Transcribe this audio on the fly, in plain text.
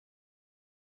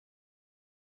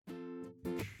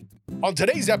On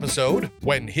today's episode,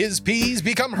 when his peas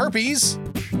become herpes,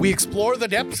 we explore the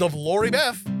depths of Lori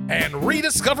Beth and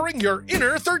rediscovering your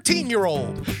inner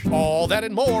 13-year-old. All that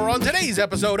and more on today's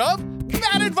episode of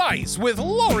Bad Advice with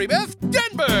Lori Beth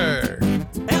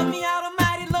Denberg. Help me out,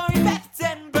 almighty Lori Beth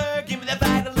Denberg. Give me the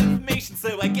vital information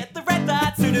so I get the right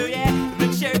thoughts to do, yeah.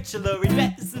 The church of Lori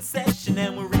Beth is in session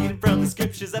and we're reading from the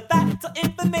scriptures of vital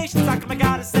information. Talking my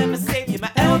goddess and my savior, my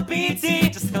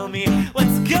LBT. Just tell me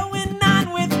what's going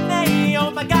on with me. Oh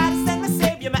my goddess and my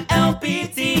savior, my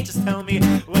LBT. Just tell me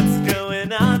what's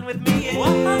going on with me. Yeah.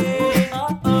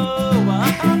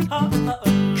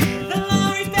 The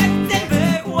Lori Beth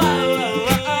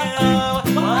Denberg.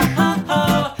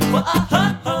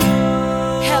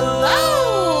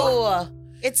 Hello!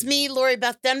 It's me, Lori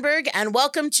Beth Denberg, and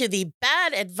welcome to the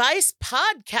Bad Advice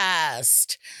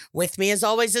Podcast. With me, as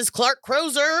always, is Clark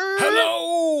Crozer.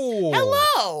 Hello!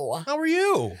 Hello! How are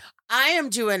you? I am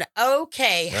doing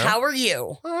okay. Yeah. How are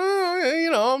you?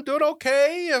 I'm doing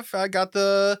okay. If I got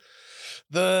the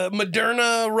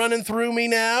Moderna running through me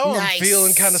now, Nice. I'm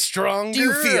feeling kind of stronger. Do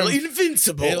you feel I'm-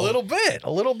 invincible? A little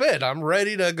bit. I'm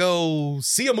ready to go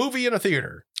see a movie in a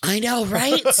theater. I know,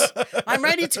 right? I'm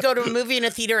ready to go to a movie in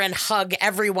a theater and hug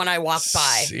everyone I walk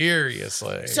by.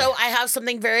 Seriously. So I have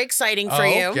something very exciting for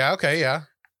you. Yeah, okay, yeah.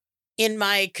 In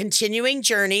my continuing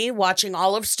journey, watching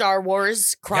all of Star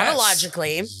Wars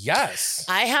chronologically, Yes.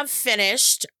 I have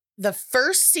finished the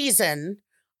first season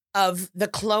of the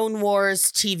Clone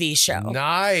Wars TV show.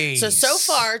 Nice. So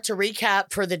far, to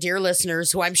recap for the dear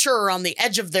listeners who I'm sure are on the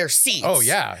edge of their seats. Oh,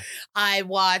 yeah. I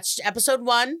watched episode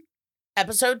 1,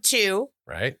 episode 2,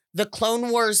 Right. the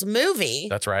Clone Wars movie.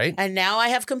 That's right. And now I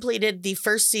have completed the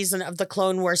first season of the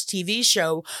Clone Wars TV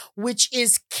show, which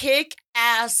is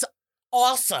kick-ass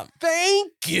awesome.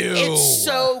 Thank you. It's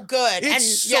so good.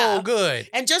 It's so good.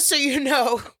 And just so you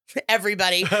know,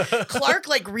 everybody, Clark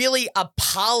really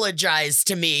apologized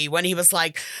to me when he was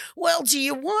like, well, do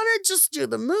you want to just do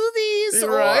the movies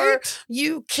or Right?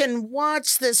 you can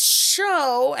watch this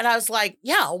show? And I was like,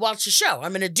 yeah, I'll watch the show.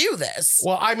 I'm going to do this.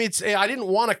 Well, I mean, I didn't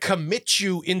want to commit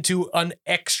you into an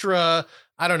extra,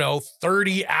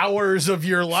 30 hours of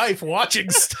your life watching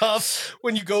stuff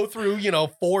when you go through,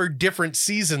 4 different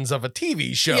seasons of a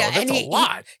TV show. Yeah, That's and a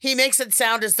lot. He makes it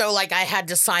sound as though I had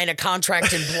to sign a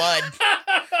contract in blood.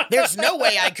 There's no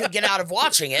way I could get out of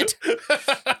watching it.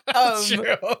 True.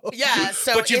 Yeah,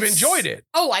 so But you've it's- enjoyed it.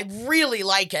 Oh, I really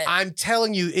like it. I'm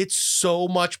telling you, it's so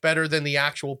much better than the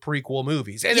actual prequel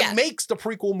movies. And Yeah. it makes the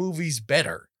prequel movies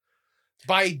better.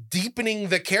 By deepening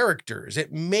the characters,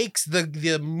 it makes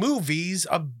the movies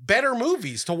a better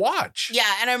movies to watch.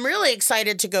 Yeah, and I'm really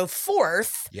excited to go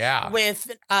forth Yeah.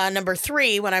 with number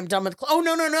 3 when I'm done with. Oh,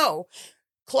 no.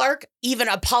 Clark even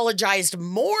apologized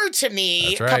more to me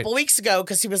That's a right. couple weeks ago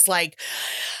because he was like,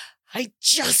 I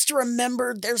just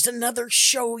remembered there's another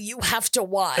show you have to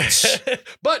watch.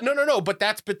 But no. But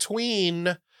that's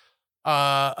between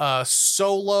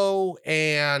Solo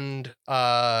and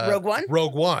Rogue One?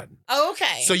 Rogue One. Oh,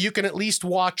 okay. So you can at least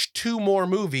watch 2 more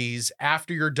movies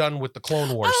after you're done with the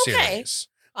Clone Wars Okay. series.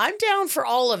 I'm down for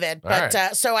all of it. All But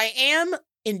right. so I am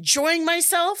enjoying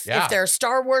myself. Yeah. If there are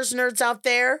Star Wars nerds out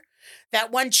there,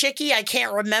 that one chickie, I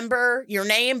can't remember your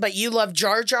name, but you love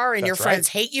Jar Jar and your That's right. friends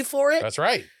hate you for it. That's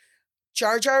right.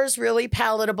 Jar Jar is really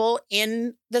palatable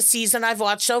in the season I've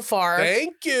watched so far.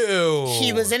 Thank you.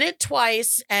 He was in it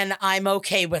twice, and I'm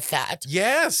okay with that.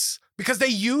 Yes, because they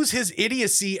use his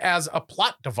idiocy as a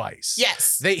plot device.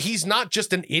 Yes, He's not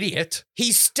just an idiot.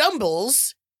 he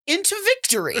stumbles into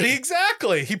victory.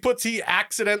 Exactly. He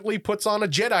accidentally puts on a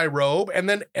Jedi robe and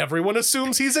then everyone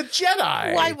assumes he's a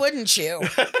Jedi. Why wouldn't you?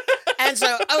 And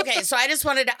so, okay, so I just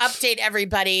wanted to update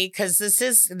everybody because this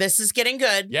is getting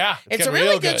good. Yeah. It's a getting really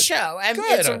real good show.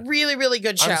 Good. It's a really, really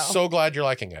good show. I'm so glad you're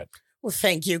liking it. Well,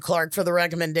 thank you, Clark, for the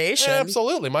recommendation.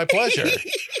 Absolutely. My pleasure.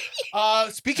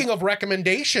 Speaking of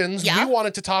recommendations, Yeah? we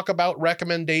wanted to talk about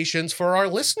recommendations for our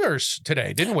listeners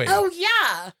today, didn't we? Oh,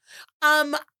 yeah.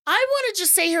 I want to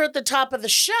just say here at the top of the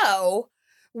show,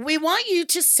 we want you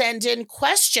to send in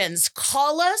questions.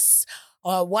 Call us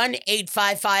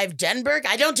 1-855-DENBERG.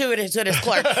 I don't do it as good as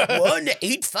Clark.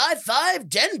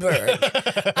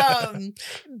 1-855-DENBERG.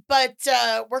 But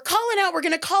we're calling out. We're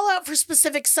going to call out for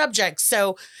specific subjects.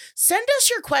 So send us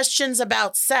your questions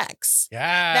about sex.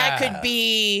 Yeah. That could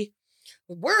be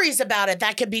worries about it.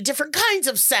 That could be different kinds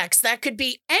of sex. That could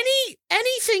be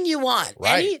anything you want.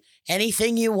 Right.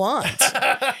 anything you want.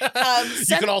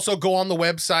 You can also go on the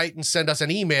website and send us an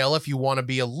email if you want to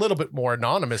be a little bit more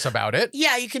anonymous about it.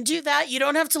 Yeah, you can do that. You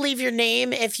don't have to leave your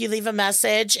name if you leave a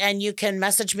message, and you can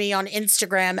message me on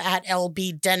Instagram at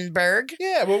LB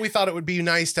Yeah, well, we thought it would be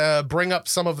nice to bring up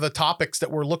some of the topics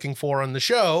that we're looking for on the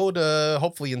show to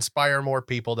hopefully inspire more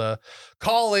people to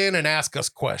call in and ask us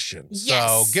questions. Yes.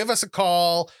 So give us a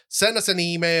call, send us an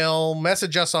email,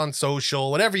 message us on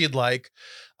social, whatever you'd like.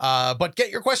 But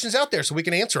get your questions out there so we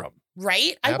can answer them.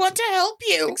 Right? I want to help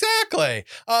you. Exactly.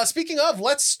 Speaking of,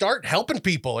 let's start helping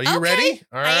people. Are you Okay, ready?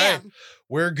 All right. I am.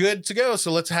 We're good to go.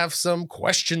 So let's have some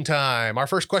question time. Our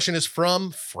first question is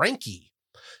from Frankie.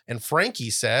 And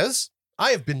Frankie says,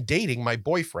 I have been dating my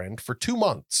boyfriend for 2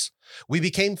 months. We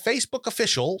became Facebook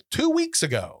official 2 weeks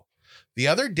ago. The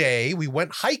other day, we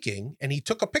went hiking and he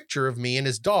took a picture of me and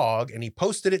his dog and he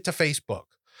posted it to Facebook.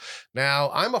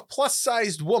 Now, I'm a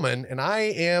plus-sized woman and I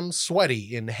am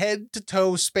sweaty in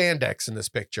head-to-toe spandex in this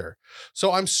picture.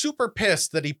 So I'm super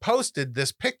pissed that he posted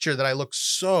this picture that I look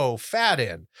so fat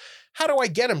in. How do I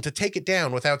get him to take it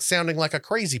down without sounding like a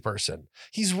crazy person?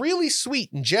 He's really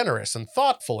sweet and generous and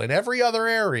thoughtful in every other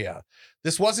area.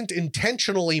 This wasn't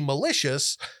intentionally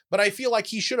malicious, but I feel like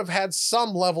he should have had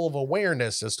some level of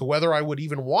awareness as to whether I would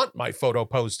even want my photo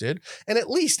posted and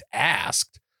at least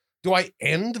asked. Do I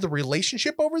end the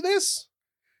relationship over this?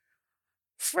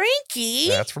 Frankie?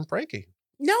 That's from Frankie.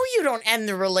 No, you don't end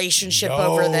the relationship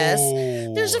over this.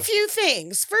 There's a few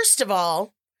things. First of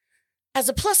all, as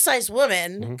a plus-size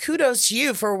woman, kudos to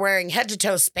you for wearing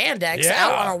head-to-toe spandex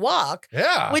out on a walk.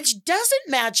 Yeah. Which doesn't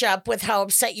match up with how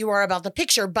upset you are about the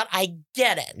picture, but I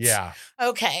get it. Yeah.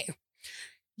 Okay.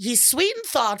 He's sweet and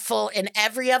thoughtful in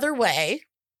every other way.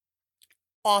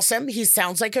 Awesome. He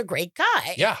sounds like a great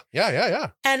guy. Yeah.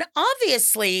 And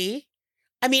obviously,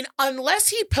 I mean, unless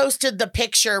he posted the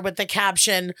picture with the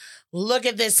caption, look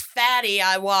at this fatty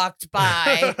I walked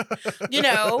by, you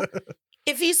know,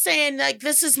 if he's saying like,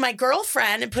 this is my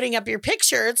girlfriend and putting up your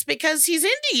picture, it's because he's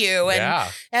into you.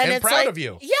 And, and it's proud like, of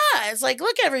you. Yeah. It's like,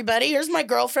 look, everybody, here's my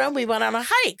girlfriend. We went on a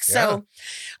hike. So,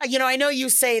 you know, I know you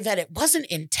say that it wasn't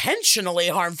intentionally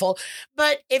harmful,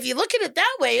 but if you look at it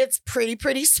that way, it's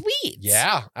pretty sweet.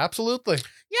 Yeah, absolutely.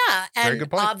 Yeah. Very And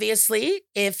good point. obviously,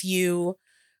 if you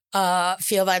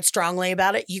feel that strongly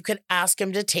about it, you could ask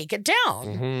him to take it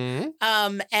down.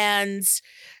 And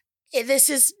this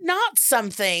is not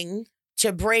something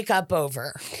to break up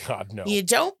over. God, no. You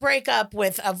don't break up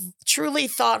with a truly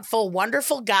thoughtful,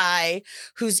 wonderful guy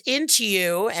who's into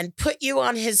you and put you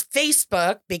on his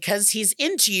Facebook because he's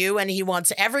into you and he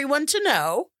wants everyone to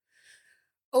know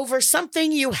over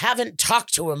something you haven't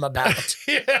talked to him about.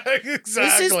 Yeah,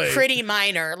 exactly. This is pretty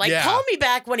minor. Like, call me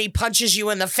back when he punches you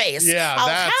in the face. Yeah, I'll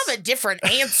have a different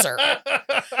answer.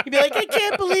 You'd be like, I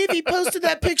can't believe he posted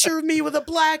that picture of me with a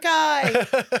black eye.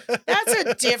 That's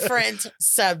a different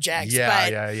subject.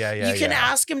 Yeah. You can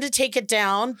ask him to take it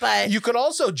down, but You could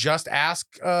also just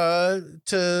ask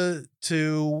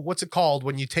to what's it called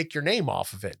when you take your name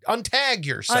off of it? Untag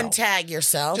yourself. untag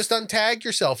yourself. Just untag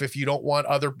yourself if you don't want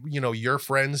other, your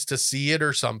friends to see it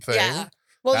or something. Yeah.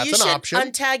 Well, That's you an should option.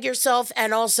 untag yourself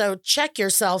and also check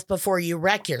yourself before you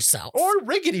wreck yourself. Or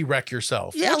riggedy wreck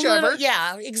yourself. Yeah, Whichever.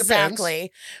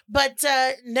 exactly. But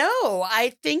no,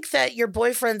 I think that your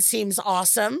boyfriend seems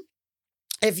awesome.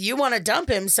 If you want to dump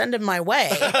him, send him my way.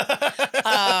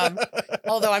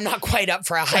 Although I'm not quite up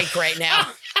for a hike right now.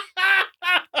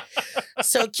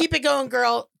 So keep it going,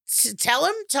 girl. Tell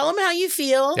him how you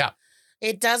feel. Yeah.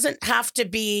 It doesn't have to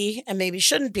be, and maybe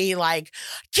shouldn't be like,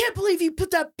 can't believe you put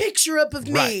that picture up of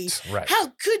me. Right.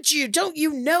 How could you? Don't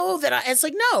you know that it's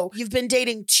like, no, you've been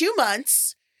dating 2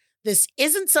 months. This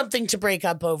isn't something to break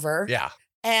up over. Yeah.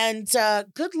 And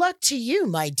good luck to you,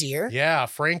 my dear. Yeah,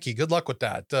 Frankie, good luck with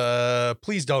that.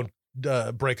 Please don't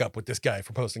break up with this guy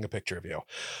for posting a picture of you.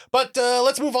 But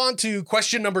let's move on to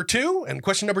question number 2. And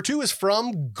question number 2 is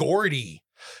from Gordy.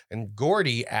 And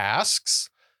Gordy asks,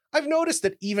 I've noticed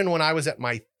that even when I was at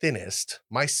my thinnest,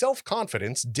 my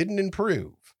self-confidence didn't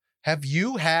improve. Have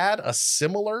you had a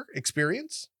similar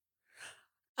experience?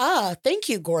 Thank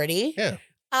you, Gordy. Yeah.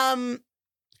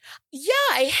 Yeah,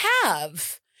 I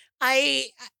have.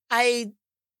 I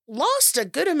lost a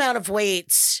good amount of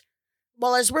weight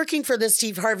while I was working for the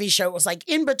Steve Harvey show. It was like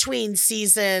in between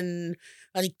season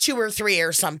like 2 or 3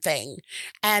 or something.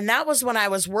 And that was when I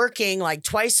was working like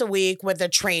twice a week with a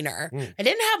trainer. I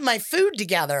didn't have my food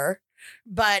together,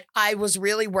 but I was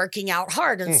really working out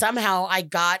hard. And somehow I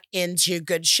got into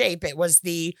good shape. It was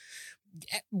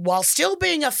while still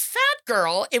being a fat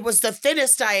girl, it was the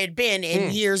thinnest I had been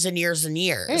in years and years and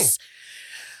years.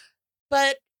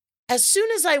 But as soon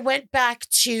as I went back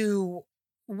to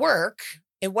work,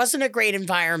 It wasn't a great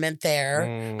environment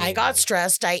there. I got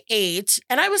stressed. I ate,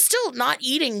 and I was still not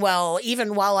eating well,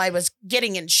 even while I was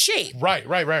getting in shape. Right. So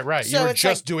You were it's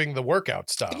just like- doing the workout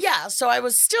stuff. Yeah. So I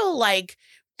was still like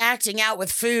acting out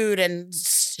with food and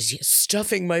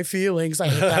stuffing my feelings. I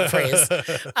hate that phrase.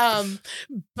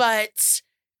 But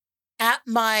at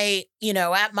my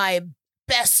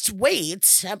best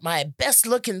weight, at my best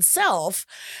looking self,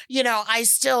 I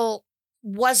still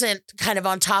wasn't kind of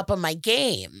on top of my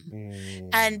game.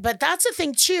 But that's the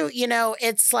thing too,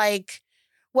 it's like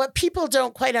what people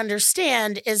don't quite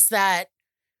understand is that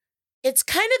it's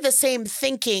kind of the same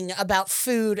thinking about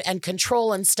food and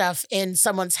control and stuff in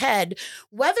someone's head,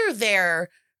 whether they're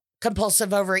compulsive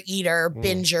overeater,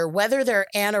 binger, whether they're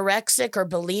anorexic or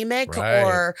bulimic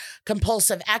or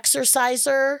compulsive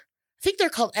exerciser. I think they're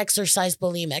called exercise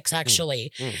bulimics,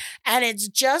 actually. And it's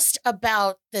just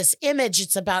about this image.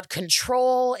 It's about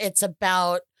control. It's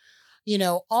about,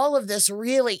 all of this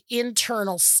really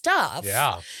internal stuff.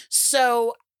 Yeah.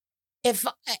 So if,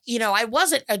 I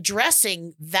wasn't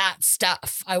addressing that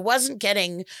stuff, I wasn't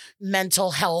getting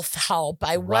mental health help.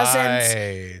 I wasn't,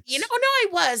 Right. no, I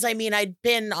was. I mean, I'd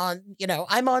been on,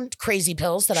 I'm on crazy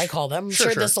pills that I call them. I'm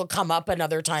sure this will come up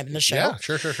another time in the show. Yeah,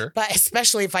 sure. But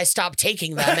especially if I stop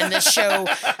taking them and this show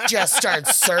just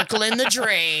starts circling the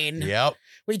drain. Yep.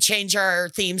 We change our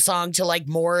theme song to like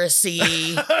Morrissey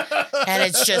and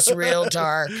it's just real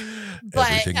dark.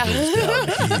 But Everything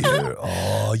goes down here.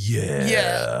 Oh, yeah.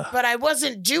 yeah, but I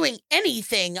wasn't doing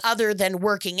anything other than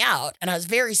working out. And I was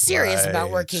very serious about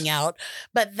Right. working out,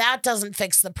 but that doesn't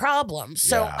fix the problem.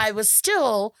 So Yeah. I was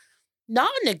still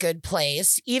not in a good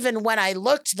place, even when I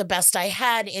looked the best I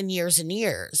had in years and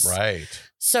years. Right.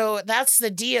 So that's the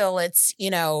deal. It's,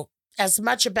 as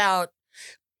much about,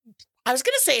 I was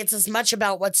going to say it's as much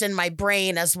about what's in my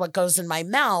brain as what goes in my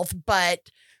mouth, but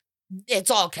it's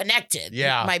all connected.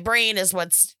 Yeah. My brain is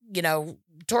what's,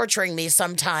 torturing me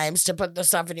sometimes to put the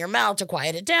stuff in your mouth to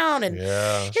quiet it down. And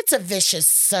Yeah. it's a vicious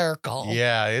circle.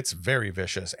 Yeah, it's very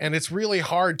vicious. And it's really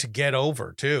hard to get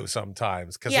over too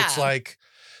sometimes because it's Yeah. like,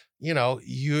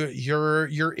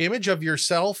 your image of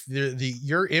yourself,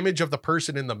 your image of the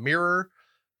person in the mirror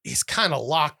is kind of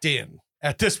locked in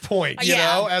at this point,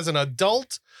 Yeah. as an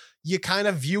adult, you kind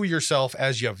of view yourself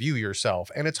as you view yourself.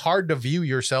 And it's hard to view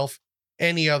yourself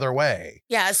any other way.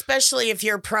 Yeah, especially if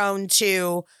you're prone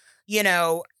to,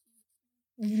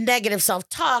 negative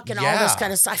self-talk and all this Yeah.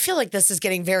 kind of stuff. I feel like this is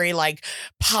getting very like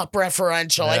pop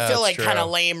referential. Yeah, I feel that's like kind of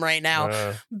true. lame right now.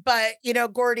 Uh, But,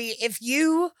 Gordy, if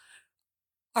you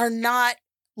are not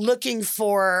looking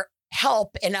for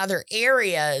help in other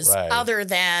areas Right. other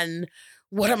than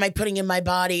what am I putting in my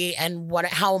body and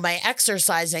how am I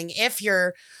exercising? If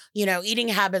your, eating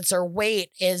habits or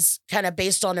weight is kind of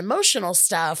based on emotional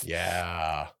stuff,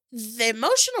 yeah. the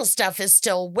emotional stuff is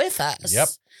still with us. Yep.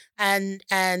 And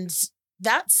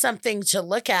that's something to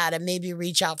look at and maybe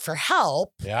reach out for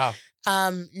help. Yeah.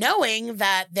 Knowing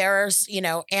that there's,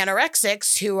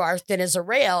 anorexics who are thin as a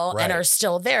rail Right. and are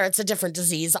still there. It's a different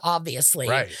disease, obviously.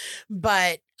 Right.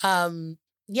 But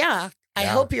yeah, I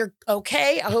Yeah. hope you're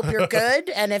okay. I hope you're good.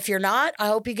 And if you're not, I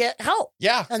hope you get help.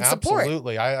 Yeah, And support.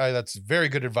 absolutely. I that's very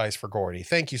good advice for Gordy.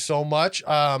 Thank you so much.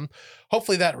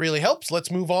 Hopefully that really helps. Let's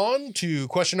move on to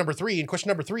question number 3. And question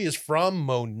number 3 is from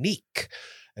Monique.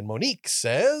 And Monique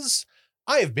says,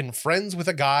 I have been friends with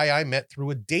a guy I met through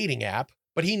a dating app,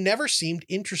 but he never seemed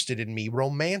interested in me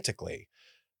romantically.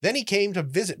 Then he came to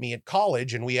visit me at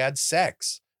college and we had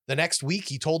sex. The next week,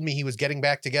 he told me he was getting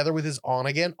back together with his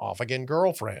on-again, off-again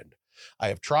girlfriend. I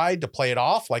have tried to play it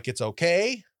off like it's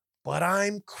okay, but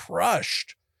I'm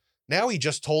crushed. Now he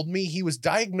just told me he was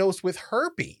diagnosed with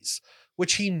herpes,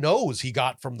 which he knows he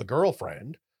got from the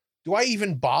girlfriend. Do I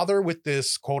even bother with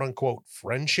this quote-unquote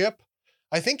friendship?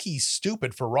 I think he's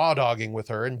stupid for raw dogging with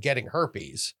her and getting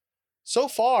herpes. So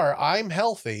far, I'm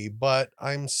healthy, but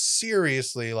I'm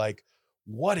seriously like,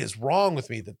 what is wrong with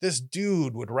me that this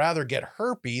dude would rather get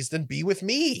herpes than be with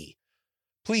me?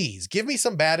 Please give me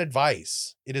some bad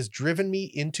advice. It has driven me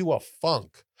into a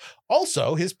funk.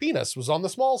 Also, his penis was on the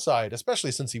small side,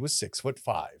 especially since he was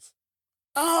 6'5".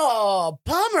 Oh,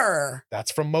 bummer.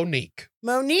 That's from Monique.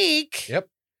 Monique. Yep.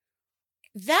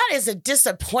 That is a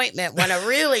disappointment when a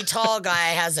really tall guy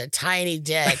has a tiny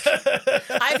dick.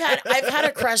 I've had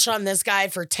a crush on this guy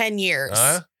for 10 years.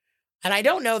 And I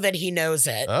don't know that he knows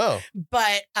it, Oh,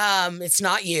 but it's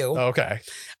not you. okay.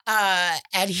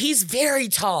 And he's very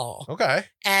tall. Okay.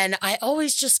 And I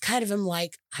always just kind of am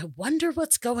like, I wonder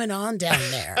what's going on down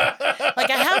there. Like,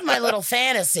 I have my little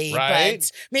fantasy, Right.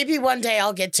 but maybe one day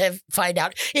I'll get to find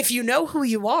out. If you know who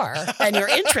you are and you're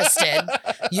interested,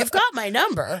 you've got my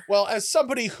number. Well, as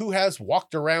somebody who has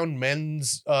walked around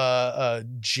men's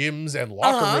gyms and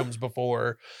locker rooms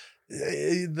before,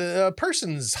 the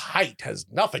person's height has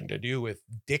nothing to do with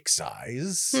dick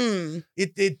size.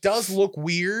 It does look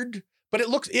weird, but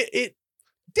it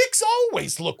dicks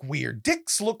always look weird.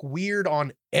 Dicks look weird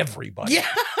on everybody. Yeah.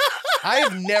 I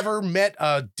have never met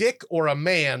a dick or a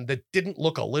man that didn't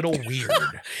look a little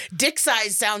weird. Dick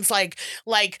size sounds like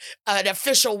an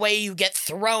official way you get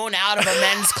thrown out of a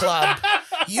men's club.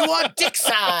 You are dick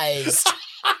sized.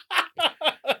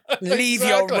 Leave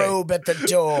your robe at the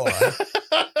door.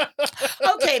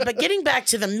 Okay, but getting back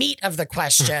to the meat of the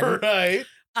question. Right.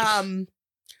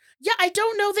 Yeah, I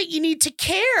don't know that you need to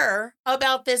care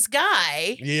about this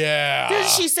guy. Yeah.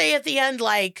 Does she say at the end,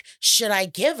 like, should I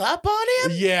give up on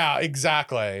him? Yeah,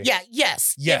 exactly. Yeah,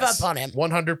 yes. Give up on him.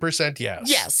 100%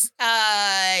 yes.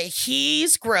 Yes.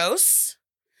 He's gross.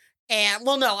 And,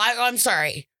 well, no, I'm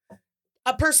sorry.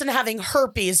 A person having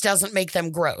herpes doesn't make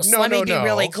them gross. Let me be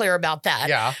really clear about that.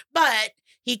 Yeah. But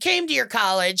he came to your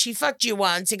college. He fucked you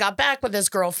once. He got back with his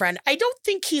girlfriend. I don't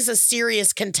think he's a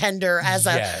serious contender as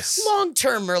a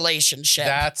long-term relationship.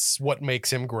 That's what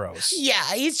makes him gross.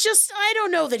 Yeah, he's just, I don't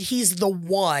know that he's the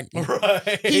one.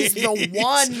 Right. He's the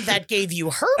one that gave you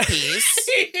herpes.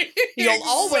 You'll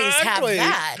always have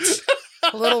that.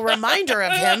 A little reminder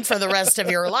of him for the rest of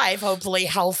your life. Hopefully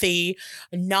healthy,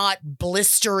 not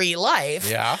blistery life.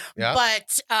 Yeah.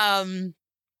 But,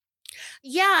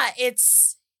 yeah,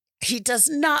 he does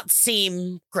not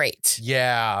seem great.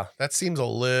 Yeah, that seems a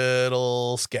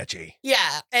little sketchy.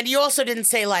 Yeah, and you also didn't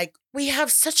say, like, we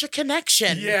have such a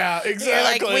connection. Yeah, exactly. You're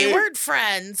like, we weren't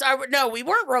friends. No, we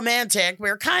weren't romantic. We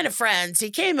were kind of friends.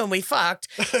 He came and we fucked.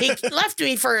 He left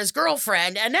me for his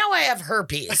girlfriend, and now I have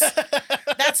herpes.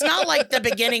 That's not like the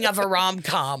beginning of a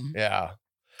rom-com. Yeah.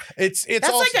 That's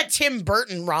also, like a Tim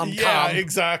Burton rom-com. Yeah,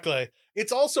 exactly.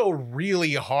 It's also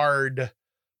really hard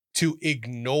to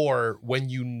ignore when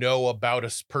you know about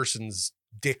a person's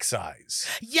dick size.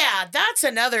 Yeah, that's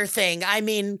another thing. I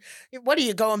mean, what are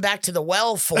you going back to the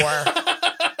well for?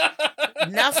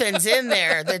 Nothing's in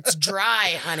there that's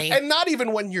dry, honey. And not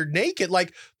even when you're naked.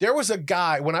 Like, there was a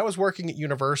guy, when I was working at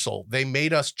Universal, they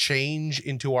made us change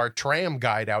into our tram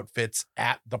guide outfits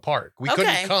at the park. We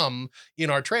couldn't come in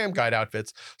our tram guide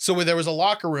outfits. So there was a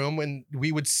locker room and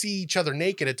we would see each other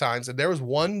naked at times. And there was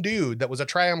one dude that was a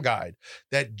tram guide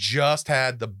that just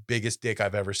had the biggest dick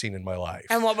I've ever seen in my life.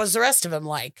 And what was the rest of him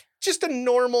like? Just a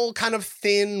normal kind of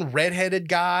thin, redheaded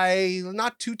guy,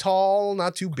 not too tall,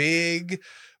 not too big.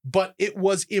 But it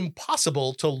was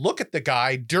impossible to look at the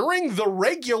guy during the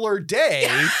regular day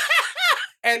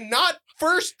and not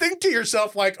first think to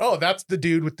yourself like, oh, that's the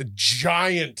dude with the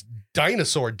giant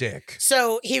dinosaur dick.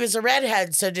 So he was a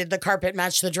redhead. So did the carpet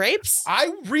match the drapes?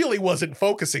 I really wasn't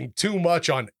focusing too much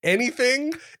on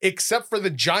anything except for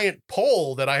the giant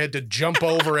pole that I had to jump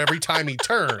over every time he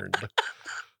turned.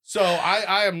 So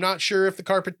I am not sure if the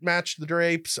carpet matched the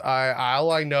drapes.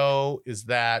 All I know is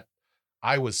that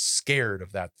I was scared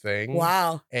of that thing.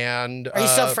 Wow. And are you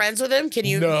still friends with him? Can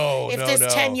you? No. If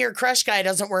this 10-year crush guy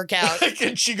doesn't work out,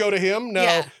 can she go to him? No.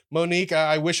 Yeah. Monique,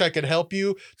 I wish I could help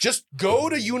you. Just go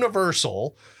to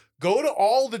Universal. Go to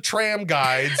all the tram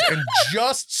guides and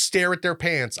just stare at their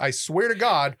pants. I swear to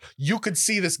God, you could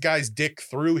see this guy's dick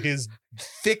through his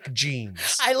thick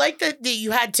jeans. I like that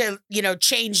you had to,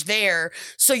 change there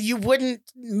so you wouldn't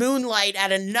moonlight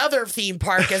at another theme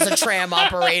park as a tram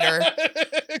operator.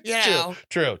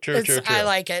 True. I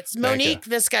like it. Monique,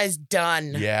 this guy's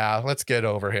done. Yeah, let's get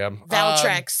over him.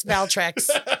 Valtrex.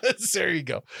 There you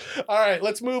go. All right,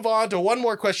 let's move on to one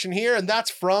more question here, and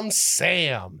that's from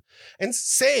Sam. And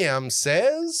Sam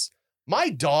says, my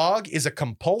dog is a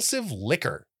compulsive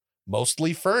licker,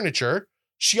 mostly furniture.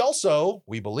 She also,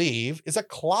 we believe, is a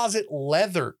closet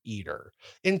leather eater,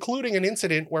 including an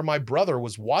incident where my brother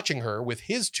was watching her with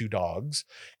his 2 dogs,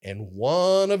 and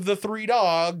one of the 3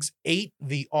 dogs ate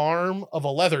the arm of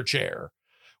a leather chair.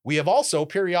 We have also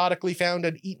periodically found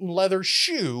an eaten leather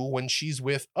shoe when she's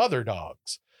with other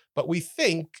dogs, but we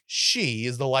think she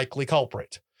is the likely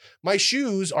culprit. My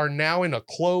shoes are now in a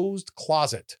closed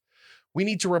closet. We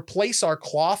need to replace our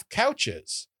cloth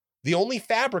couches. The only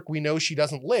fabric we know she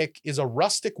doesn't lick is a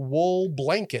rustic wool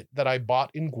blanket that I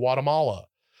bought in Guatemala.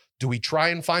 Do we try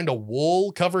and find a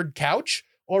wool-covered couch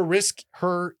or risk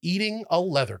her eating a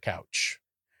leather couch?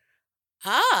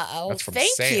 Oh,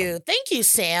 thank you. Thank you,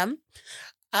 Sam.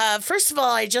 First of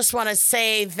all, I just want to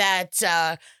say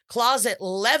that closet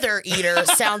leather eater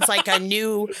sounds like a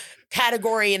new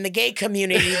category in the gay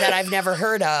community that I've never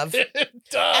heard of. It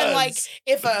does. And like,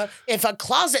 if a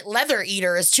closet leather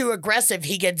eater is too aggressive,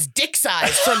 he gets dick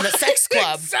size from the sex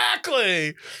club.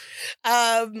 Exactly.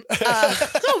 A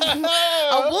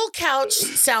wool couch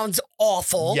sounds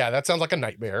awful. Yeah, that sounds like a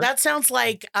nightmare. That sounds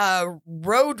like a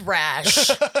road rash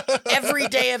every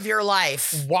day of your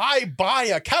life. Why buy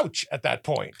a couch at that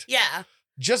point? Yeah.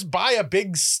 Just buy a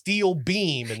big steel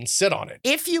beam and sit on it.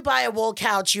 If you buy a wool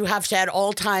couch, you have to at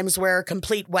all times wear a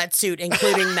complete wetsuit,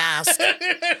 including mask.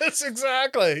 Yes,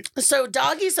 exactly. So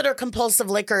doggies that are compulsive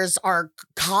lickers are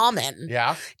common.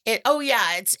 Yeah.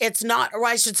 It's not, or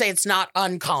I should say it's not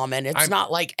uncommon. It's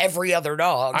not like every other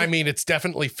dog. I mean, it's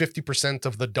definitely 50%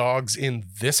 of the dogs in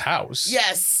this house.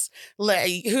 Yes.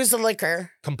 Who's the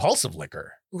licker? Compulsive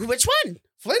licker. Which one?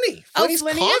 Flinny. Oh, Flinny's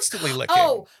Flinny is? constantly licking.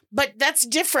 Oh, but that's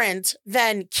different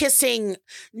than kissing.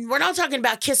 We're not talking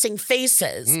about kissing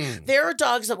faces. Mm. There are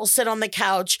dogs that will sit on the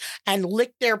couch and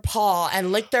lick their paw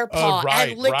and lick their paw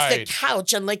right, and lick the right.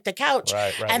 couch and lick the couch.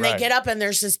 Right. And they get up and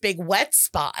there's this big wet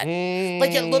spot. Like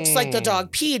it looks like the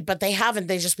dog peed, but they haven't.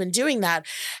 They've just been doing that.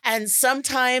 And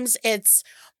sometimes it's,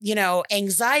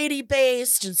 anxiety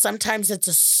based, and sometimes it's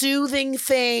a soothing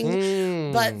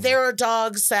thing. But there are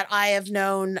dogs that I have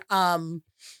known.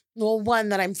 One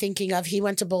that I'm thinking of, he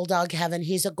went to Bulldog Heaven.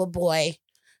 He's a good boy.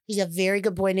 He's a very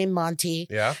good boy named Monty.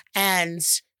 Yeah. And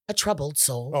a troubled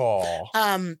soul.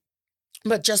 Oh.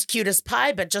 But just cute as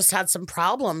pie, but just had some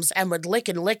problems and would lick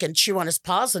and chew on his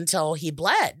paws until he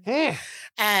bled.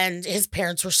 And his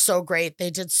parents were so great. They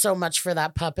did so much for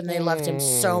that pup and they loved him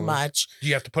so much. Do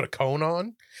you have to put a cone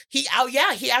on? He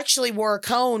actually wore a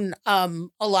cone a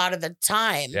lot of the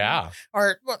time. Yeah.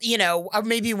 Or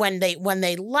maybe when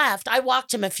they left, I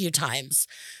walked him a few times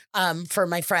for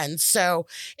my friends. So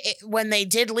when they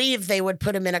did leave, they would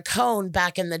put him in a cone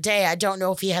back in the day. I don't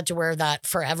know if he had to wear that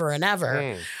forever and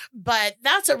ever, but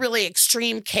that's a really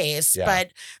extreme case. Yeah.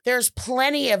 But there's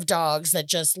plenty of dogs that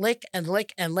just lick and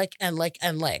lick and lick and lick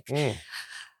and lick.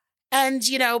 And,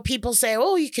 people say,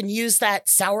 oh, you can use that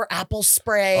sour apple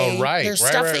spray. Oh, right. There's Right,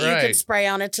 stuff right, that you right. can spray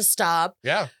on it to stop.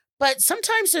 Yeah. But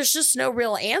sometimes there's just no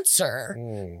real answer.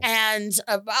 And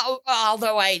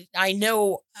although I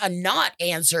know a not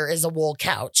answer is a wool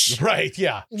couch. Right.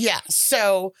 Yeah. Yeah.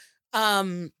 So,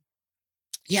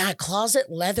 closet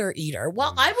leather eater.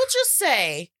 Well, I will just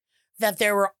say that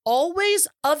there were always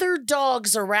other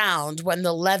dogs around when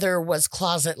the leather was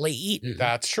closetly eaten.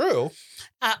 That's true.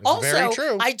 Also, very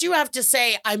true. I do have to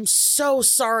say, I'm so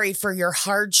sorry for your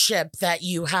hardship that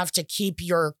you have to keep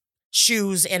your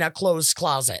shoes in a closed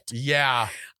closet. Yeah.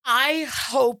 I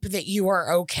hope that you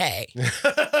are okay.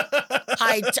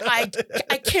 I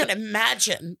can't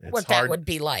imagine what that would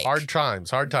be like. Hard times.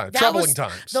 That Troubling was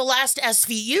times. The last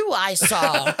SVU I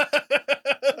saw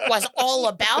was all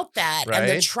about that. And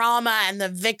the Right. trauma, and the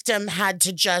victim had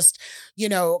to just,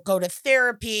 go to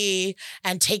therapy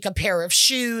and take a pair of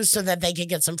shoes so that they could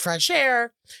get some fresh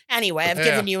air. Anyway, I've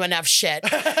given you enough shit.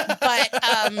 But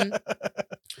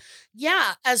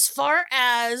as far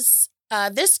as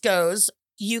this goes,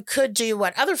 you could do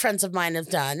what other friends of mine have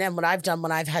done, and what I've done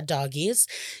when I've had doggies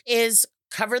is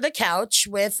cover the couch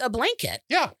with a blanket.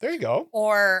 Yeah, there you go.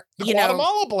 Or, The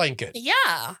Guatemala blanket.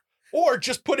 Yeah. Or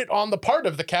just put it on the part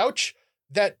of the couch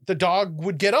that the dog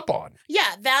would get up on.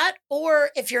 Yeah, that,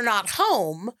 or if you're not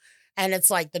home and it's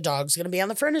like the dog's going to be on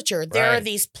the furniture, there are Right.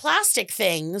 these plastic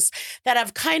things that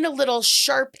have kind of little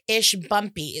sharp-ish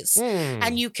bumpies.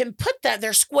 And you can put that,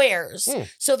 they're squares.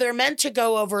 So they're meant to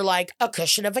go over like a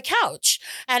cushion of a couch.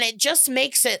 And it just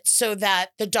makes it so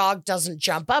that the dog doesn't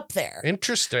jump up there.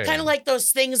 Interesting. Kind of like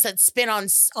those things that spin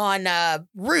on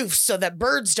roofs so that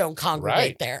birds don't congregate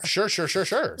right. there. Sure.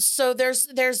 So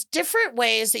there's different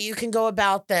ways that you can go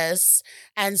about this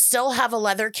and still have a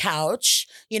leather couch.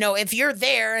 If you're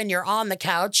there and you're on the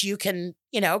couch, you can,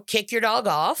 kick your dog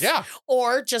off. Yeah.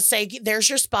 Or just say, there's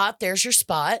your spot,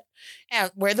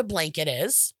 and where the blanket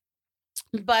is.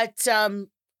 But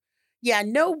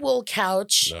no wool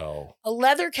couch. No. A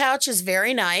leather couch is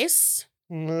very nice.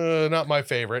 Not my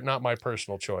favorite. Not my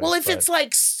personal choice. Well, if but it's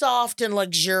like soft and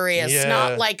luxurious, Yeah.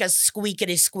 not like a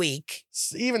squeakity squeak.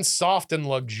 even soft and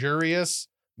luxurious,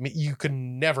 you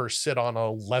can never sit on a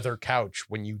leather couch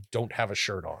when you don't have a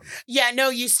shirt on. Yeah, no,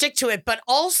 you stick to it. But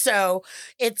also,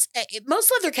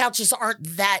 most leather couches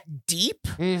aren't that deep.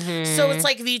 So it's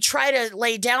like if you try to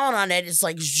lay down on it, it's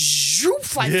like,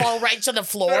 zhoof, I fall right to the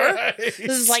floor. Right. This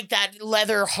is like that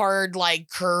leather hard, like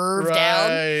curve down.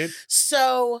 Right.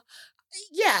 So,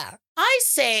 yeah, I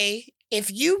say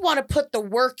if you want to put the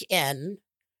work in,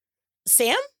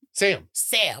 Sam, Sam.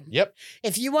 Sam. Yep.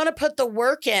 If you want to put the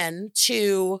work in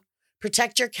to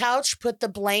protect your couch, put the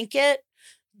blanket,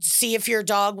 see if your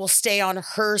dog will stay on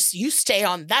hers. You stay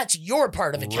on, that's your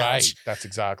part of the couch. Right. That's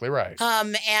exactly right.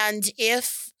 And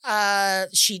if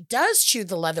she does chew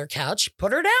the leather couch,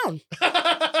 put her down.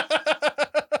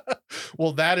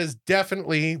 Well, that is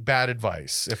definitely bad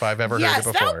advice if I've ever heard it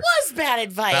before. Yes, that was bad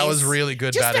advice. That was really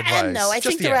good Just bad the advice. end, though. I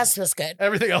think the rest was good.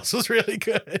 Everything else was really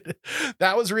good.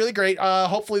 That was really great.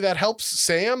 Hopefully that helps,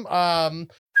 Sam.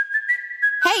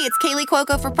 Hey, it's Kaylee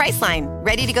Cuoco for Priceline.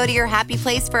 Ready to go to your happy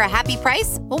place for a happy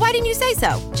price? Well, why didn't you say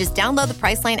so? Just download the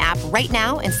Priceline app right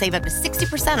now and save up to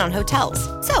 60% on hotels.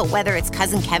 So whether it's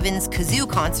Cousin Kevin's Kazoo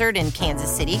Concert in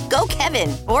Kansas City, go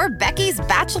Kevin, or Becky's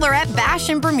Bachelorette Bash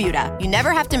in Bermuda, you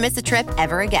never have to miss a trip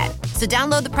ever again. So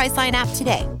download the Priceline app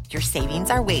today. Your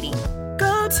savings are waiting.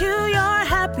 Go to your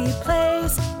happy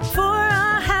place for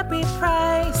a happy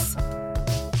price.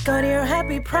 Go to your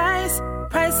happy price,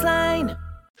 Priceline.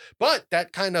 But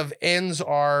that kind of ends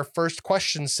our first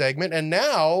question segment. And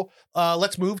now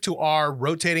let's move to our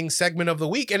rotating segment of the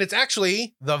week. And it's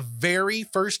actually the very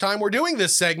first time we're doing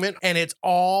this segment. And it's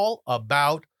all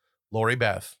about Lori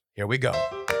Beth. Here we go.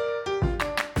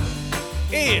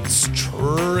 It's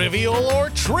Trivial or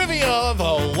Trivia,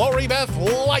 the Lori Beth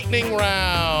Lightning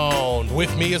Round.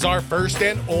 With me is our first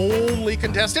and only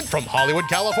contestant from Hollywood,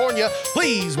 California.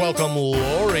 Please welcome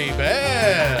Lori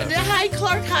Beth. Hi,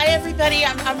 Clark. Hi, everybody.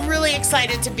 I'm really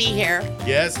excited to be here.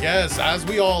 Yes, as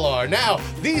we all are. Now,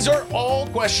 these are all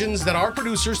questions that our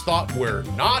producers thought were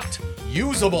not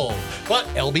usable. But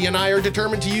LB and I are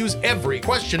determined to use every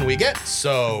question we get.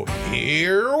 So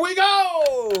here we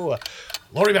go.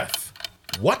 Lori Beth.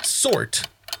 What sort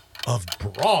of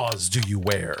bras do you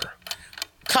wear?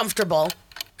 Comfortable.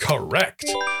 Correct.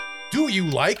 Do you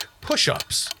like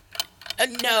push-ups?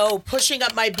 No, pushing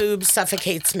up my boobs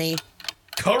suffocates me.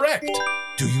 Correct.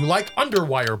 Do you like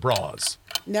underwire bras?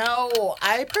 No,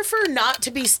 I prefer not to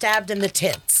be stabbed in the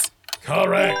tits.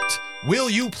 Correct. Will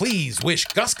you please wish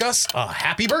Gus Gus a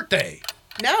happy birthday?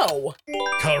 No.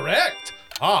 Correct.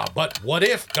 But what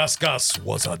if Gus Gus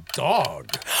was a dog?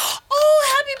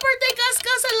 Oh, happy birthday, Gus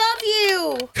Gus. I love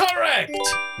you. Correct.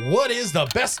 What is the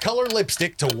best color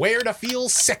lipstick to wear to feel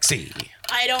sexy?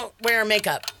 I don't wear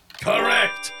makeup.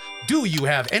 Correct. Do you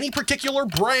have any particular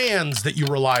brands that you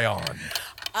rely on?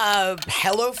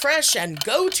 HelloFresh and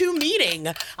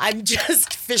GoToMeeting. I'm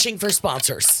just fishing for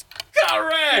sponsors.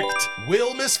 Correct.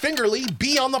 Will Miss Fingerly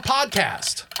be on the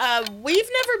podcast? We've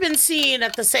never been seen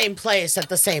at the same place at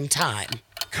the same time.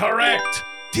 Correct.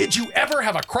 Did you ever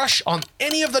have a crush on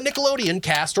any of the Nickelodeon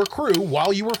cast or crew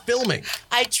while you were filming?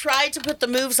 I tried to put the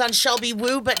moves on Shelby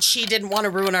Woo, but she didn't want to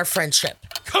ruin our friendship.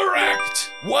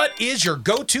 Correct. What is your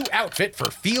go-to outfit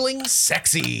for feeling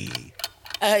sexy?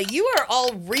 You are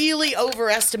all really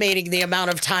overestimating the amount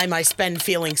of time I spend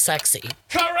feeling sexy.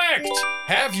 Correct.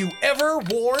 Have you ever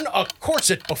worn a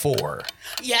corset before?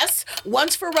 Yes,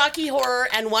 once for Rocky Horror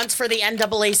and once for the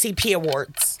NAACP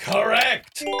Awards.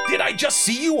 Correct. Did I just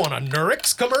see you on a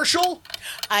Nurex commercial?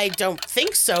 I don't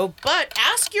think so, but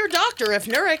ask your doctor if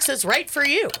Nurex is right for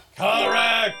you.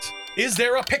 Correct. Is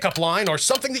there a pickup line or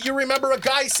something that you remember a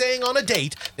guy saying on a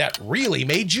date that really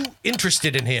made you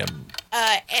interested in him?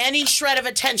 Any shred of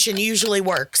attention usually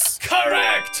works.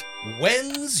 Correct.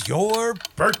 When's your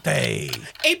birthday?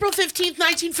 April 15th,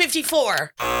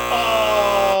 1954.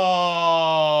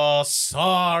 Oh,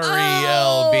 sorry,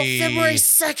 LB. February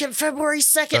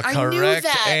 2nd. The I knew correct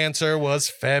that. answer was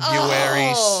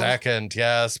February 2nd,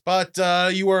 yes. But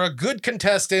you were a good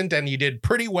contestant and you did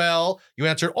pretty well. You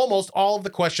answered almost all of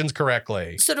the questions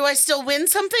correctly. So do I still win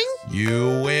something?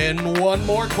 You win one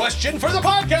more question for the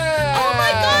podcast. Oh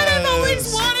my God, I've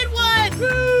always wanted one.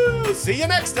 Woo! See you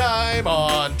next time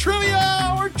on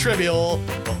Trivia or Trivial,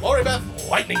 the Lori Beth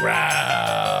Lightning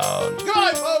Round.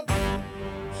 Goodbye, folks.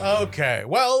 Okay,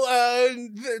 well,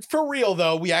 for real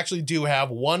though, we actually do have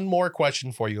one more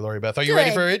question for you, Lori Beth. Are you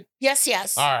ready for it?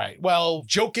 Yes. All right. Well,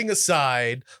 joking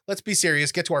aside, let's be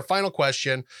serious. Get to our final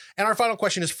question. And our final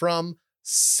question is from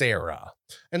Sarah.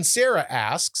 And Sarah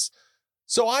asks,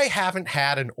 so I haven't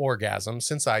had an orgasm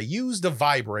since I used a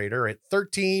vibrator at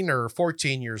 13 or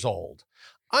 14 years old.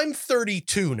 I'm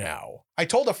 32 now. I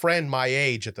told a friend my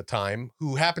age at the time,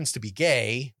 who happens to be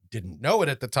gay, didn't know it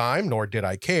at the time, nor did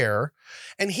I care.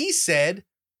 And he said,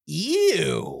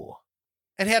 ew,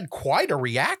 and had quite a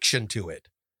reaction to it.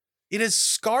 It has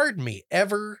scarred me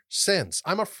ever since.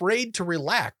 I'm afraid to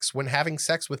relax when having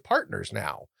sex with partners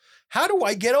now. How do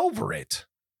I get over it?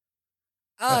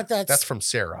 Oh, That's from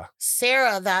Sarah.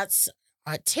 Sarah, that's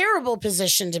a terrible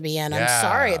position to be in. I'm Yeah.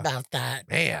 sorry about that.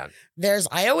 Man.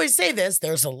 I always say this,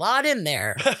 there's a lot in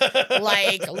there.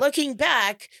 Like, looking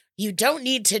back, you don't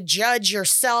need to judge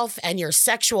yourself and your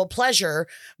sexual pleasure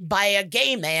by a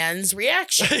gay man's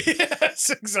reaction. Yes,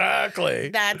 exactly.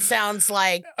 That sounds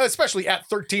like, Especially at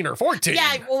 13 or 14.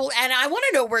 yeah, well, and I want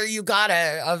to know where you got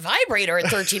a vibrator at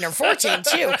 13 or 14,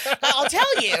 too. I'll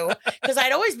tell you, because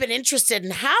I'd always been interested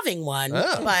in having one,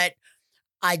 Oh. but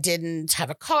I didn't have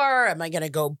a car. Am I going to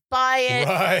go buy it?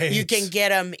 Right. You can get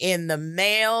them in the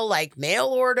mail, like mail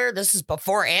order. This is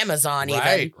before Amazon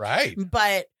even. Right.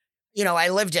 But, you know, I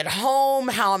lived at home.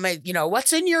 How am I, you know,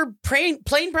 what's in your plain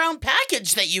brown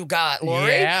package that you got, Lori?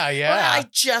 Yeah. Well, I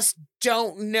just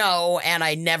don't know, and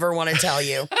I never want to tell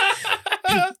you.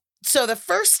 So the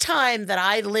first time that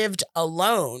I lived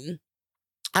alone,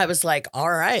 I was like,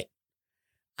 all right,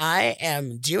 I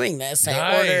am doing this.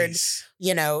 I ordered, Nice.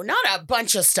 you know, not a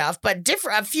bunch of stuff, but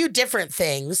a few different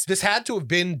things. This had to have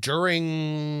been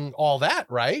during all that,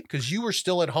 right? Because you were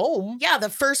still at home. Yeah, the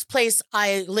first place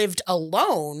I lived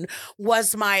alone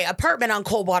was my apartment on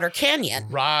Coldwater Canyon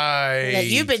Right. that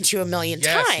you've been to a million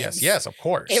Yes, times. Yes, of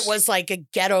course. It was like a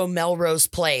ghetto Melrose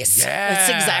Place. That's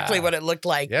Yeah. exactly what it looked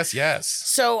like. Yes.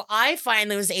 So I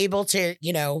finally was able to,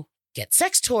 you know, get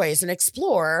sex toys and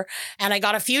explore. And I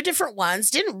got a few different ones,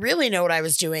 didn't really know what I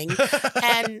was doing.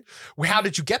 And How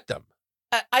did you get them?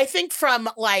 I think from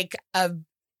like a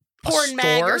porn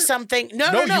mag store? or something.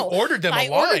 No. You ordered them I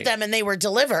online. ordered them and they were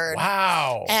delivered.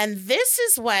 Wow. And this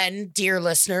is when, dear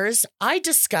listeners, I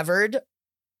discovered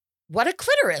what a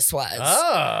clitoris was.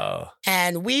 Oh.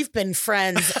 And we've been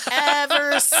friends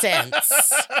ever since.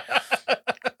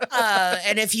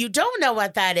 And if you don't know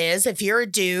what that is, if you're a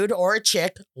dude or a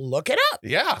chick, look it up.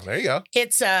 Yeah, there you go.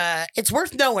 It's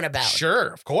worth knowing about. Sure,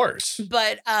 of course.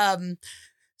 But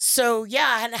so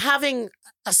yeah, and having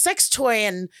a sex toy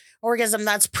and orgasm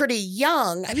that's pretty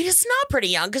young. I mean, it's not pretty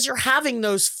young because you're having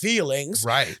those feelings.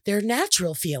 Right. They're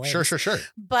natural feelings. Sure.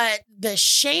 But the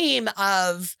shame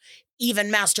of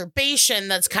even masturbation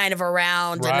that's kind of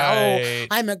around and Right.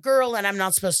 I'm a girl and I'm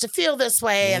not supposed to feel this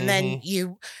way. And then Mhm.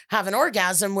 you have an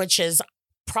orgasm, which is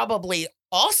probably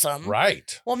awesome.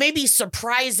 Right. Well, maybe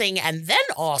surprising and then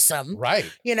awesome.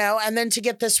 Right. You know, and then to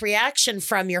get this reaction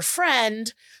from your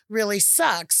friend really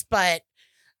sucks. But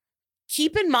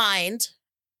keep in mind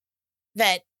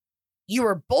that you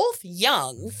were both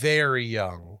young. Very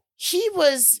young. He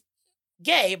was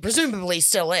gay, presumably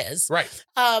still is. Right.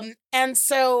 And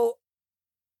so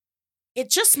it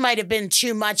just might have been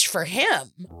too much for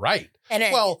him. Right. And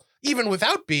Well, even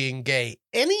without being gay,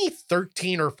 any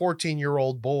 13 or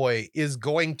 14-year-old boy is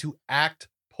going to act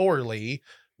poorly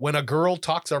when a girl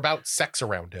talks about sex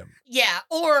around him. yeah,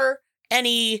 or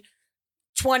any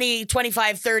 20,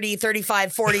 25, 30,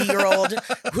 35, 40-year-old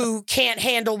who can't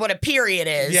handle what a period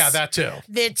is. Yeah, that too.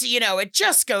 That, you know, it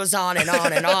just goes on and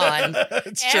on and on.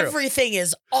 It's true. Everything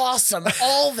is awesome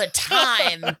all the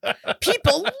time.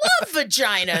 People love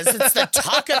vaginas. It's the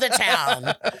talk of the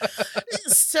town.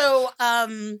 So,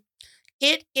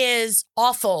 it is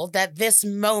awful that this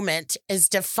moment is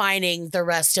defining the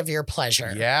rest of your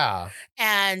pleasure. Yeah.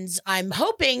 And I'm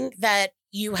hoping that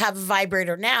you have a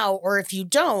vibrator now, or if you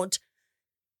don't,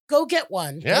 go get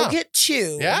one. Yeah. Go get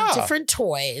two Yeah. different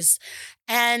toys.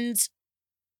 And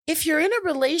if you're in a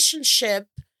relationship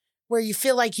where you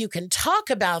feel like you can talk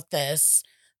about this,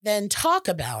 then talk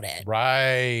about it.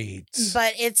 Right.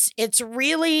 But it's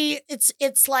really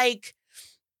it's like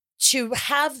to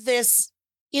have this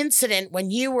incident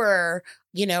when you were,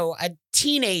 you know, a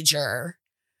teenager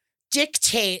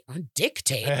dictate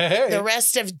Hey. the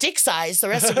rest of dick size the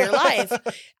rest of your life.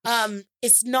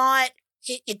 It's not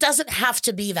it doesn't have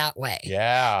to be that way.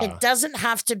 Yeah. It doesn't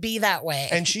have to be that way.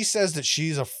 And she says that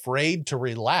she's afraid to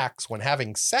relax when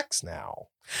having sex now.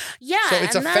 yeah, So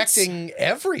it's and that's- affecting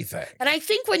everything. And I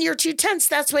think when you're too tense,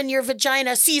 that's when your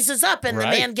vagina seizes up and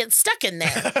Right. the man gets stuck in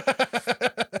there.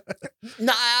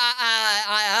 No,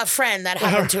 a friend that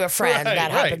happened to a friend Right,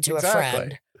 that right, happened to exactly. a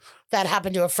friend that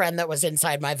happened to a friend that was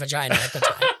inside my vagina at the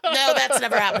time. No, that's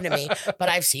never happened to me, but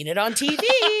I've seen it on TV.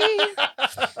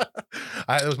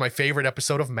 That was my favorite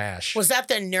episode of MASH. Was that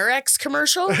the Nurex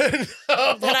commercial that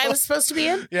I was supposed to be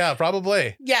in? Yeah,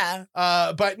 probably. Yeah.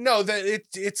 But no, that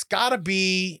it's got to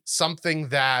be something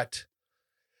that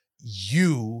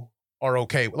you are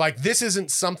okay with. Like, this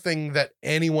isn't something that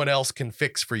anyone else can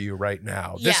fix for you right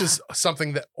now. This Yeah. is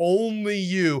something that only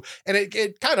you, and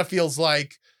it kind of feels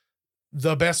like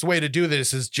the best way to do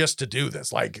this is just to do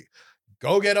this. Like,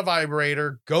 go get a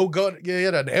vibrator, go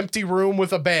get an empty room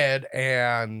with a bed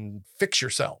and fix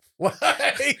yourself.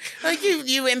 Like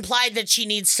you implied that she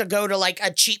needs to go to like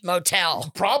a cheap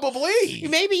motel. Probably.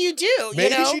 Maybe you do.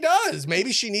 Maybe you know? she does.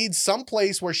 Maybe she needs some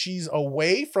place where she's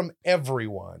away from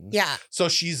everyone. Yeah. So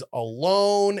she's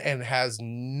alone and has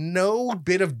no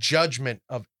bit of judgment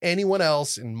of anyone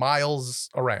else in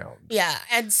miles around. Yeah.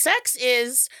 And sex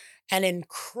is an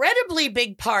incredibly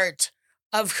big part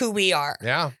of who we are.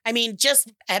 Yeah. I mean,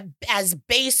 just as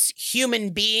base human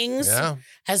beings, Yeah.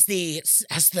 as the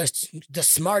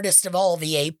smartest of all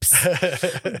the apes.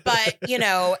 But, you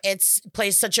know, it's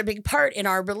plays such a big part in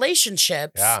our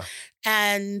relationships. Yeah.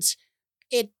 And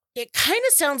it kind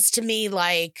of sounds to me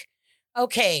like,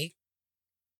 okay,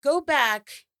 go back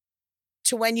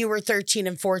to when you were 13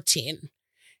 and 14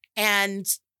 and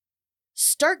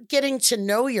start getting to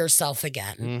know yourself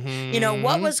again. Mhm. You know,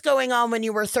 what was going on when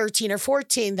you were 13 or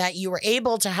 14 that you were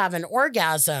able to have an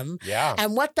orgasm Yeah.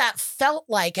 and what that felt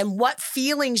like and what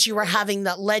feelings you were having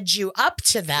that led you up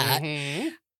to that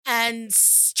Mhm. and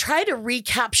try to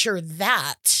recapture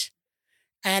that.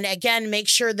 And again, make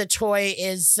sure the toy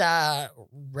is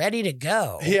ready to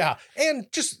go. Yeah.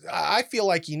 And just, I feel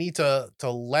like you need to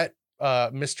let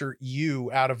Mr.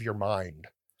 You out of your mind.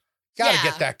 Got to Yeah.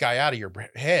 get that guy out of your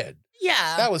head.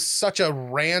 Yeah. That was such a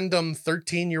random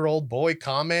 13-year-old boy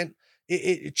comment.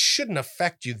 It shouldn't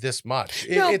affect you this much.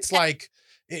 No, It's like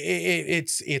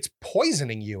it's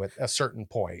poisoning you at a certain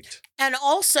point. And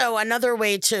also another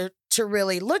way to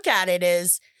really look at it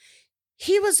is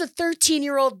he was a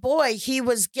 13-year-old boy. He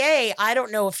was gay. I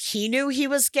don't know if he knew he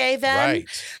was gay then. Right.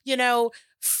 You know,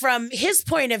 from his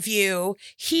point of view,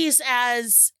 he's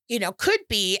as, you know, could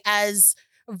be as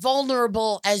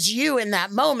vulnerable as you in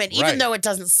that moment, even Right. though it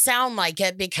doesn't sound like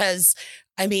it because,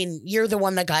 I mean, you're the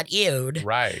one that got ewed.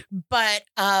 Right. But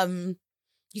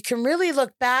you can really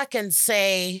look back and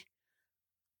say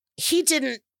he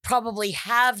didn't probably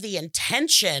have the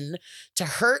intention to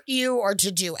hurt you or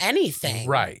to do anything.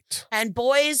 Right. And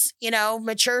boys, you know,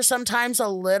 mature sometimes a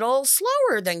little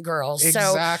slower than girls.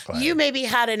 Exactly. So you maybe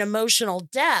had an emotional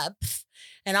depth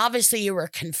and obviously you were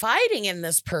confiding in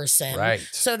this person. Right.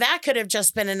 So that could have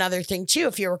just been another thing too.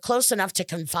 If you were close enough to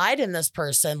confide in this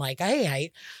person, like, hey,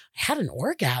 I had an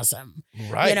orgasm,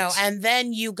 Right. you know, and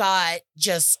then you got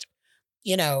just,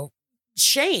 you know,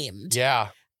 shamed. Yeah.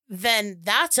 Then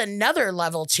that's another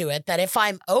level to it that if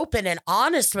I'm open and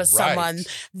honest with someone, Right.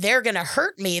 they're going to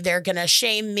hurt me. They're going to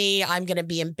shame me. I'm going to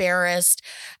be embarrassed.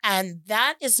 And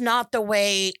that is not the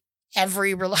way I've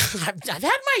had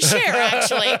my share,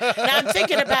 actually. Now I'm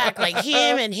thinking it back, like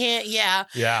him and him. Yeah.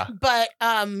 Yeah. But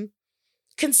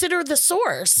consider the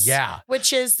source. Yeah.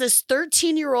 Which is this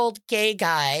 13-year-old gay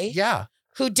guy Yeah.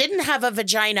 who didn't have a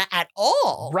vagina at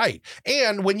all. Right.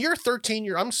 And when you're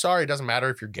 13, I'm sorry, it doesn't matter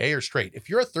if you're gay or straight. If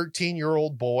you're a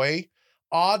 13-year-old boy,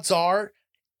 odds are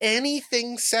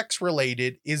anything sex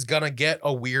related is going to get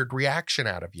a weird reaction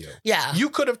out of you. Yeah. You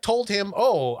could have told him,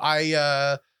 "Oh,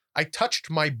 I touched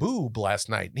my boob last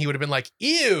night." And he would have been like,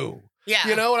 "Ew." Yeah.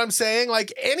 You know what I'm saying?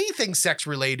 Like anything sex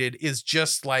related is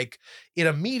just like, it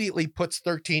immediately puts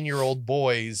 13-year-old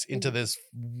boys into this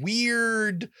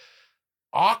weird,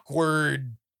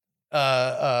 awkward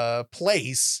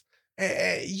place.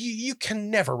 You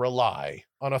can never rely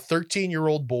on a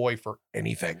 13-year-old boy for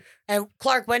anything. And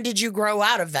Clark, when did you grow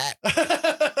out of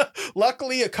that?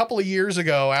 Luckily, a couple of years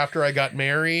ago, after I got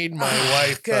married, my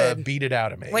wife good. beat it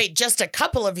out of me. Wait, just a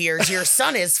couple of years. Your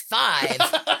son is 5.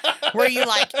 Were you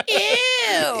like, ew?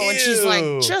 And she's like,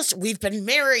 Ew. we've been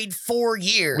married 4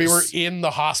 years. We were in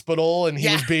the hospital and he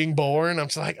Yeah. was being born. I'm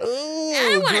just like, oh, I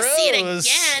don't want to see it gross.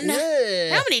 again.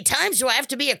 Yeah. How many times do I have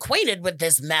to be acquainted with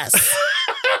this mess?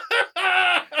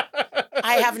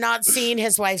 I have not seen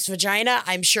his wife's vagina.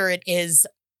 I'm sure it is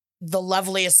the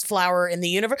loveliest flower in the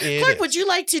universe. It Clark, is. would you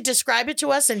like to describe it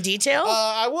to us in detail?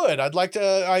 I would. I'd like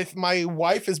to. My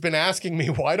wife has been asking me,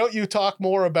 why don't you talk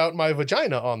more about my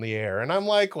vagina on the air? And I'm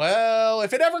like, well,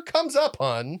 if it ever comes up,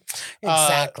 hun.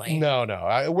 Exactly. No,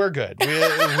 we're good.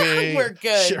 We're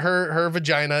good. Her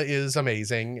vagina is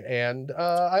amazing, and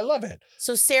I love it.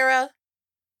 So, Sarah,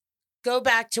 go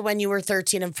back to when you were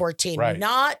 13 and 14. Right.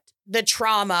 Not the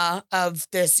trauma of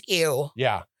this ew.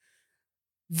 Yeah.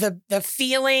 The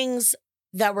feelings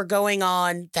that were going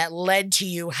on that led to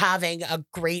you having a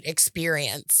great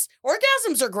experience.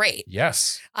 Orgasms are great.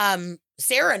 Yes.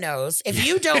 Sarah knows. If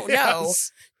you don't know,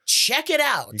 Yes. check it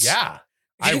out. Yeah.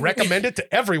 I recommend it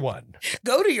to everyone.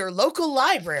 Go to your local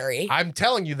library. I'm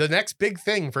telling you, the next big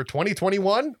thing for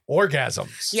 2021,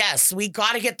 orgasms. Yes, we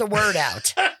got to get the word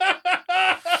out.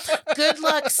 Good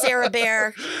luck, Sarah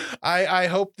Bear. I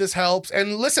hope this helps.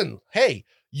 And listen, hey,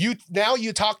 You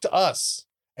talk to us.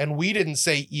 And we didn't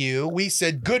say you. We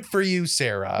said good for you,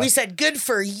 Sarah. We said good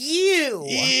for you.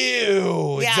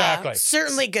 Ew. Yeah, Exactly.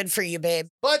 certainly good for you, babe.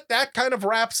 But that kind of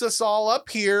wraps us all up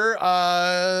here.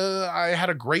 I had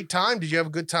a great time. Did you have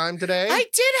a good time today? I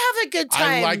did have a good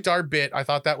time. I liked our bit. I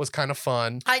thought that was kind of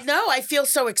fun. I know. I feel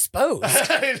so exposed.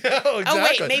 I know, exactly. Oh,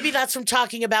 wait. Maybe that's from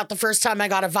talking about the first time I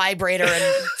got a vibrator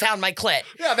and found my clit.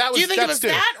 Yeah, that was. Do you think it was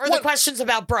that or the questions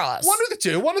about bras? One of the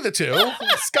two.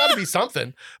 It's got to be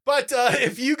something. But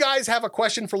if you guys have a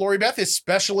question for Lori Beth,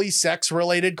 especially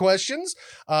sex-related questions,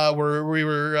 we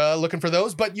were looking for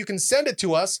those. But you can send it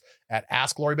to us at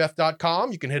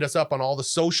AskLoriBeth.com. You can hit us up on all the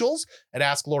socials at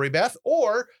Ask Lori Beth,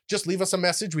 or just leave us a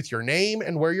message with your name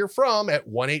and where you're from at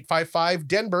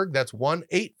 1-855-DENBERG. That's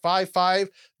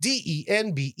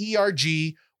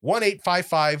 1-855-DENBERG.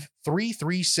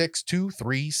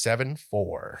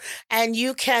 1-855-336-2374. And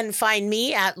you can find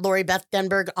me at Lori Beth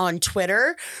Denberg on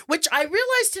Twitter, which I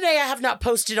realized today I have not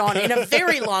posted on in a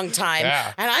very long time.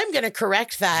 Yeah. And I'm going to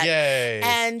correct that. Yay.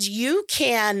 And you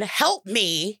can help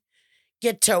me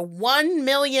get to 1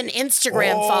 million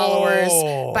Instagram followers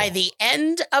by the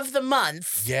end of the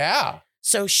month. Yeah.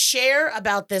 So share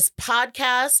about this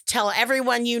podcast. Tell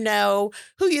everyone you know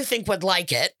who you think would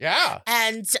like it. Yeah.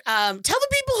 And tell the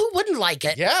people who wouldn't like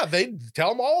it. Yeah, they tell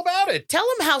them all about it. Tell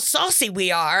them how saucy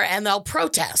we are and they'll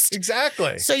protest.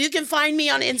 Exactly. So you can find me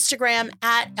on Instagram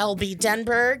at LB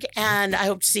Denberg, and I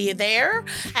hope to see you there.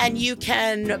 And you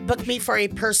can book me for a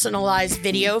personalized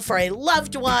video for a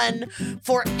loved one,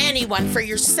 for anyone, for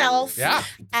yourself. Yeah.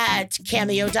 At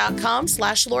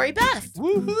cameo.com/Lori Beth.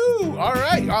 Woohoo. All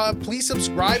right. Please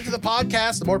subscribe to the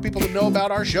podcast. The more people that know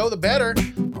about our show, the better.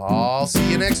 I'll see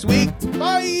you next week.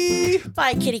 Bye.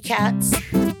 Bye, kitty cats.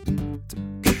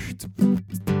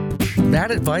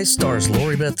 Bad Advice stars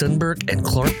Lori Beth Denberg and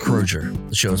Clark Crozier.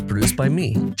 The show is produced by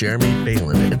me, Jeremy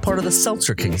Balin, and part of the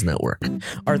Seltzer Kings Network.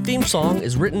 Our theme song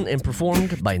is written and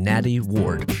performed by Natty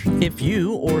Ward. If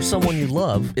you or someone you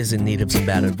love is in need of some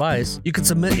bad advice, you can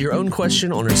submit your own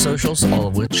question on our socials, all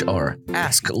of which are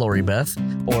Ask Lori Beth,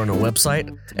 or on our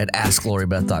website at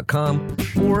AskLoriBeth.com,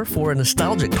 or for a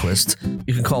nostalgic twist,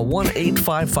 you can call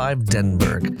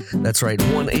 1-855-DENBERG. That's right,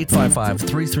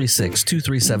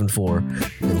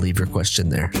 1-855-336-2374, and leave your question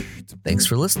there. Thanks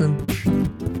for listening.